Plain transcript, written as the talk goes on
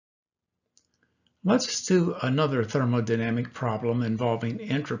Let's do another thermodynamic problem involving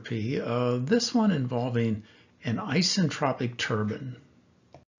entropy, this one involving an isentropic turbine.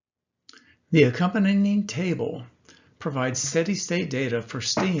 The accompanying table provides steady-state data for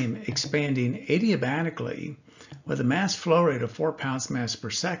steam expanding adiabatically with a mass flow rate of 4 pounds mass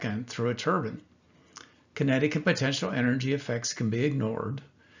per second through a turbine. Kinetic and potential energy effects can be ignored.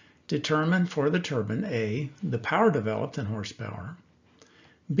 Determine for the turbine A, the power developed in horsepower,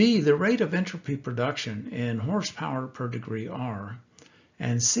 B, the rate of entropy production in horsepower per degree R,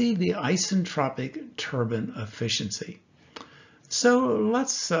 and C, the isentropic turbine efficiency. So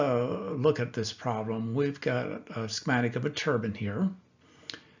let's look at this problem. We've got a schematic of a turbine here.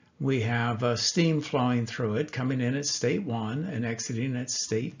 We have steam flowing through it, coming in at state 1 and exiting at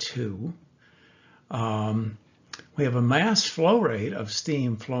state 2. We have a mass flow rate of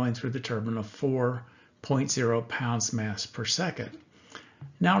steam flowing through the turbine of 4.0 pounds mass per second.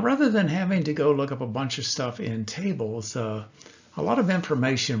 Now, rather than having to go look up a bunch of stuff in tables, a lot of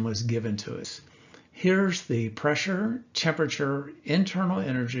information was given to us. Here's the pressure, temperature, internal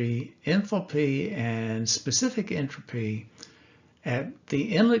energy, enthalpy, and specific entropy at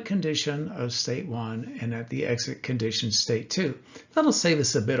the inlet condition of state 1 and at the exit condition state 2. That'll save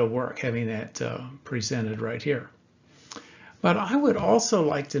us a bit of work having that presented right here. But I would also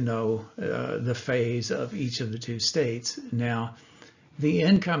like to know the phase of each of the two states. Now, the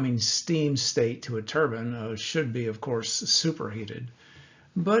incoming steam state to a turbine should be, of course, superheated.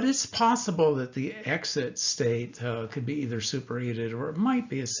 But it's possible that the exit state could be either superheated or it might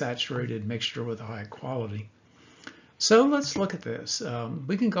be a saturated mixture with a high quality. So let's look at this.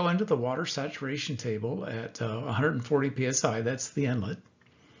 We can go into the water saturation table at 140 psi, that's the inlet.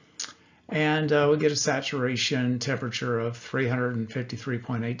 And we get a saturation temperature of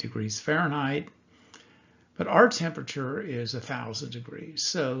 353.8 degrees Fahrenheit. But our temperature is 1,000 degrees.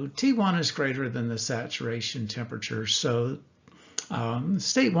 So T1 is greater than the saturation temperature. So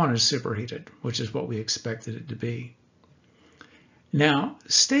state 1 is superheated, which is what we expected it to be. Now,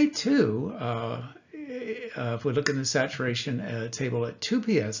 state 2, if we look in the saturation table at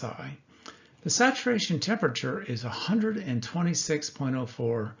 2 psi, the saturation temperature is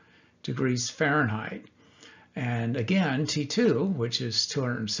 126.04 degrees Fahrenheit. And again, T2, which is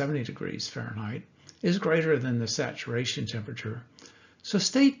 270 degrees Fahrenheit, is greater than the saturation temperature. So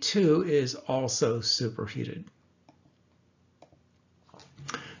state 2 is also superheated.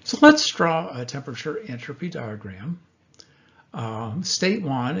 So let's draw a temperature entropy diagram. State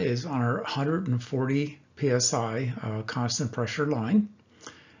 1 is on our 140 psi constant pressure line,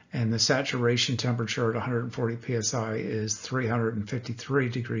 and the saturation temperature at 140 psi is 353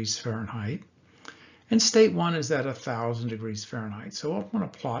 degrees Fahrenheit. And state 1 is at 1,000 degrees Fahrenheit. So I'm going to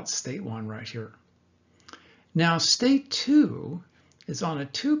plot state 1 right here. Now, state 2 is on a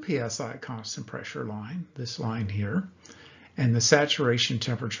 2 psi constant pressure line, this line here, and the saturation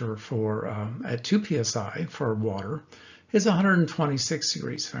temperature for at 2 psi for water is 126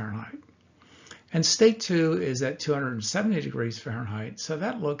 degrees Fahrenheit. And state 2 is at 270 degrees Fahrenheit, so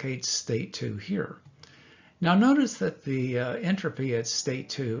that locates state 2 here. Now notice that the entropy at state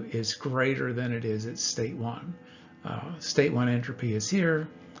 2 is greater than it is at state 1. State 1 entropy is here,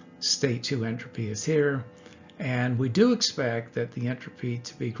 state 2 entropy is here, and we do expect that the entropy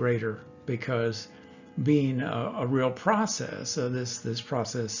to be greater because being a real process, this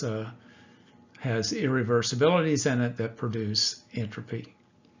process has irreversibilities in it that produce entropy.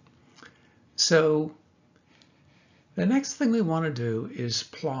 So the next thing we want to do is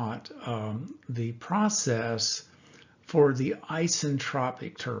plot the process for the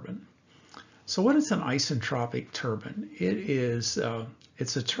isentropic turbine. So what is an isentropic turbine? It's a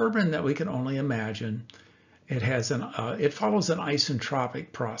turbine that we can only imagine. It follows an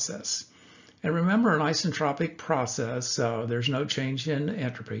isentropic process. And remember, an isentropic process, there's no change in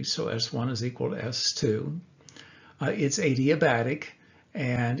entropy, so S1 is equal to S2. It's adiabatic,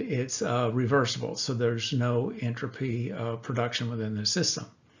 and it's reversible, so there's no entropy production within the system.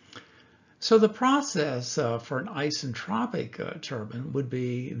 So the process for an isentropic turbine would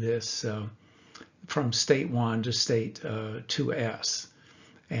be this from state 1 to state 2s.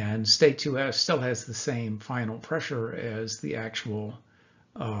 And state 2s still has the same final pressure as the actual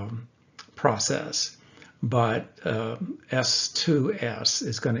process, but S2s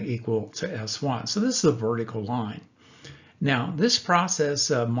is going to equal to S1. So this is a vertical line. Now, this process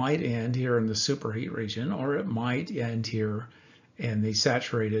might end here in the superheat region, or it might end here in the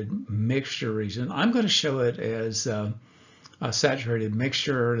saturated mixture region. I'm going to show it as a saturated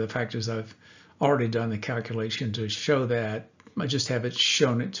mixture. The fact is I've already done the calculation to show that. I just haven't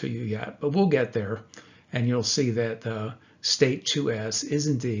shown it to you yet, but we'll get there, and you'll see that state 2s is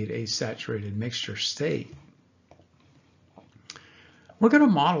indeed a saturated mixture state. We're going to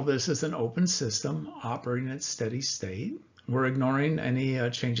model this as an open system operating at steady state. We're ignoring any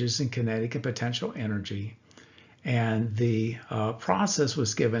changes in kinetic and potential energy. And the process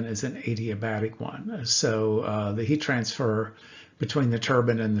was given as an adiabatic one. So the heat transfer between the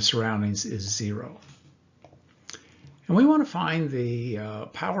turbine and the surroundings is 0. And we want to find the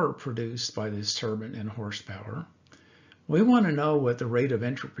power produced by this turbine in horsepower. We want to know what the rate of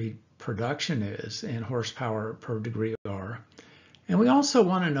entropy production is in horsepower per degree R. And we also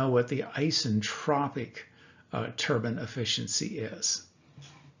want to know what the isentropic turbine efficiency is.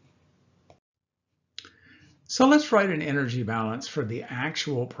 So let's write an energy balance for the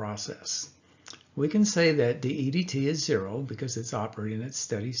actual process. We can say that the EDT is 0 because it's operating at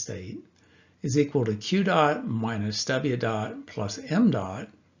steady state, is equal to Q dot minus W dot plus M dot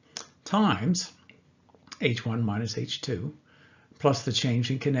times H1 minus H2 plus the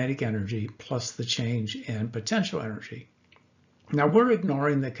change in kinetic energy plus the change in potential energy. Now we're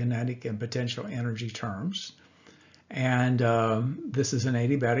ignoring the kinetic and potential energy terms, and this is an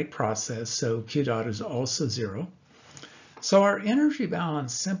adiabatic process, so Q dot is also 0. So our energy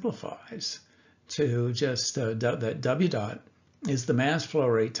balance simplifies to just that W dot is the mass flow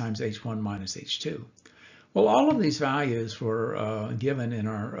rate times H1 minus H2. Well, all of these values were given in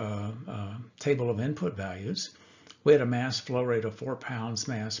our table of input values. We had a mass flow rate of 4 pounds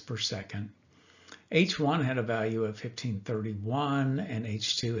mass per second. H1 had a value of 1531 and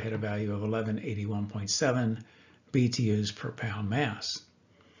H2 had a value of 1181.7 BTUs per pound mass.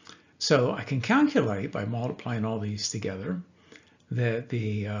 So I can calculate by multiplying all these together that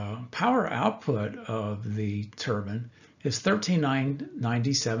the power output of the turbine is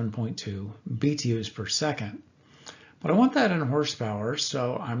 1397.2 BTUs per second. But I want that in horsepower,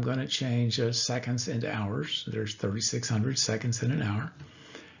 so I'm going to change seconds into hours. There's 3,600 seconds in an hour.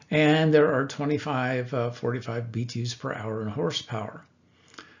 And there are 45 BTUs per hour in horsepower.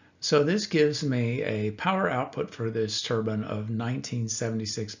 So this gives me a power output for this turbine of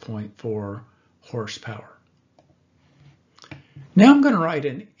 1976.4 horsepower. Now I'm going to write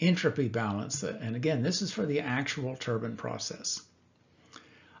an entropy balance, and again, this is for the actual turbine process.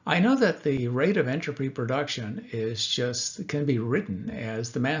 I know that the rate of entropy production can be written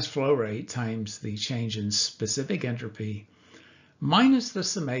as the mass flow rate times the change in specific entropy minus the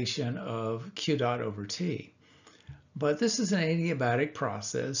summation of Q dot over T. But this is an adiabatic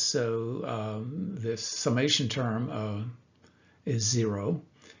process, so this summation term is 0.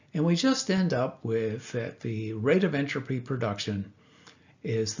 And we just end up with that the rate of entropy production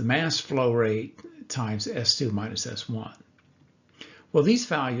is the mass flow rate times S2 minus S1. Well, these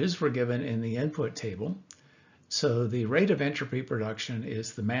values were given in the input table. So the rate of entropy production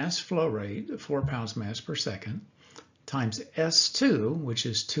is the mass flow rate of 4 pounds mass per second times S2, which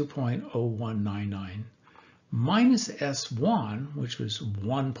is 2.0199, minus S1, which was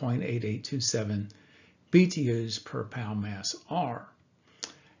 1.8827 BTUs per pound mass R.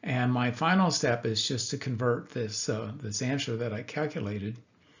 And my final step is just to convert this answer that I calculated.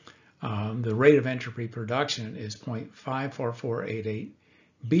 The rate of entropy production is 0.54488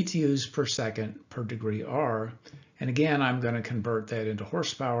 BTUs per second per degree R. And again, I'm going to convert that into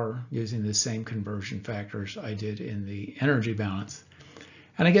horsepower using the same conversion factors I did in the energy balance.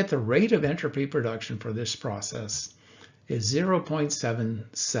 And I get the rate of entropy production for this process is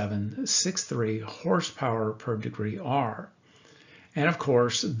 0.7763 horsepower per degree R. And of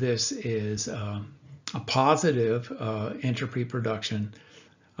course, this is a positive entropy production.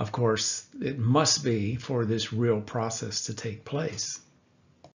 Of course, it must be for this real process to take place.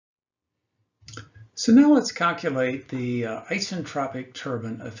 So now let's calculate the isentropic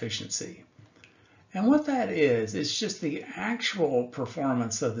turbine efficiency. And what that is, it's just the actual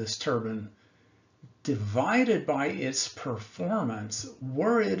performance of this turbine divided by its performance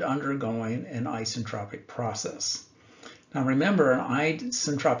were it undergoing an isentropic process. Now remember, an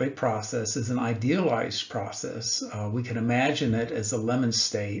isentropic process is an idealized process. We can imagine it as a lemon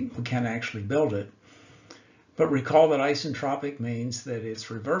state. We can't actually build it. But recall that isentropic means that it's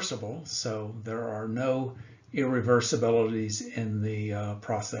reversible, so there are no irreversibilities in the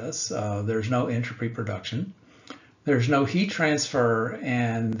process. There's no entropy production. There's no heat transfer,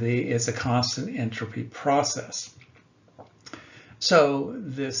 and it's a constant entropy process. So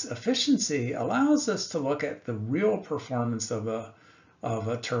this efficiency allows us to look at the real performance of a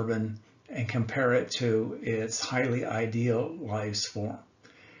turbine and compare it to its highly idealized form.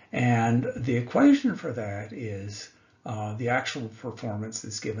 And the equation for that is the actual performance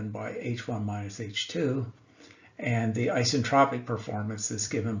is given by H1 minus H2, and the isentropic performance is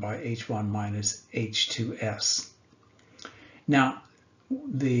given by H1 minus H2S. Now,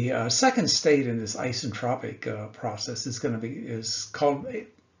 the second state in this isentropic process is called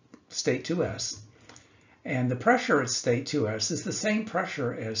state 2s. And the pressure at state 2s is the same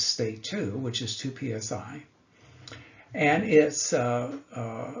pressure as state 2, which is 2 psi. And its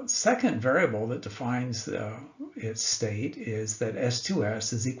second variable that defines its state is that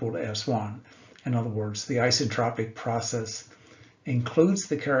S2s is equal to S1. In other words, the isentropic process includes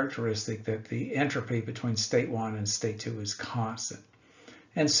the characteristic that the entropy between state 1 and state 2 is constant.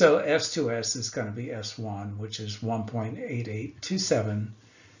 And so S2s is going to be S1, which is 1.8827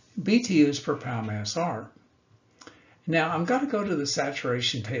 BTUs per pound mass R. Now I'm going to go to the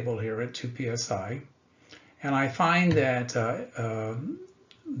saturation table here at 2 psi, and I find that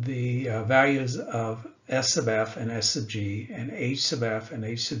the values of S sub F and S sub G and H sub F and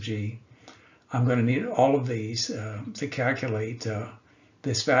H sub G, I'm going to need all of these to calculate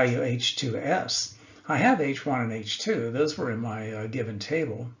this value H2S. I have H1 and H2, those were in my given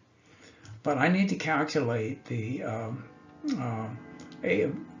table, but I need to calculate the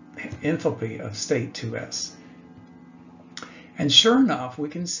enthalpy of state 2s. And sure enough, we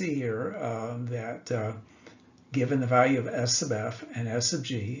can see here that given the value of S sub F and S sub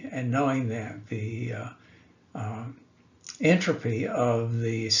G, and knowing that the entropy of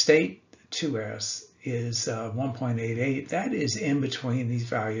the state 2s is 1.88, that is in between these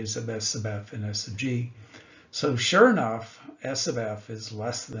values of S sub F and S sub G. So sure enough, S sub F is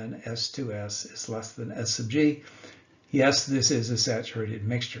less than S2s is less than S sub G. Yes, this is a saturated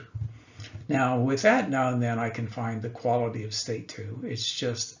mixture. Now with that known, then I can find the quality of state 2. It's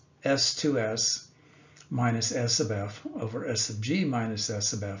just S2s minus S sub F over S sub G minus S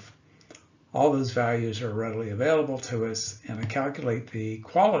sub F. All those values are readily available to us, and I calculate the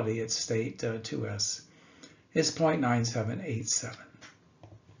quality at state 2s is 0.9787.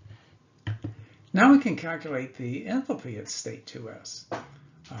 Now we can calculate the enthalpy at state 2s.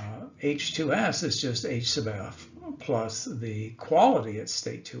 H2s is just H sub F plus the quality at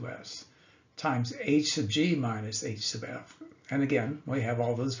state 2s times H sub G minus H sub F. And again, we have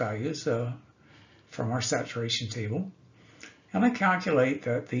all those values from our saturation table. And I calculate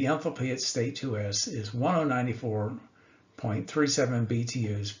that the enthalpy at state 2s is 1094.37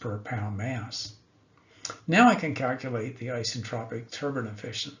 BTUs per pound mass. Now I can calculate the isentropic turbine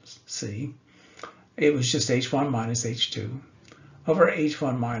efficiency. It was just H1 minus H2 over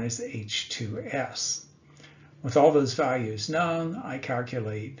H1 minus H2S. With all those values known, I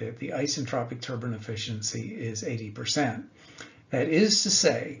calculate that the isentropic turbine efficiency is 80%. That is to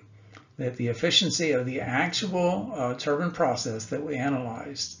say that the efficiency of the actual turbine process that we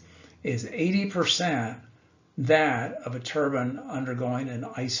analyzed is 80% that of a turbine undergoing an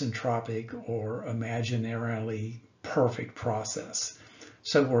isentropic or imaginarily perfect process.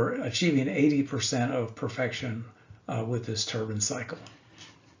 So we're achieving 80% of perfection with this turbine cycle.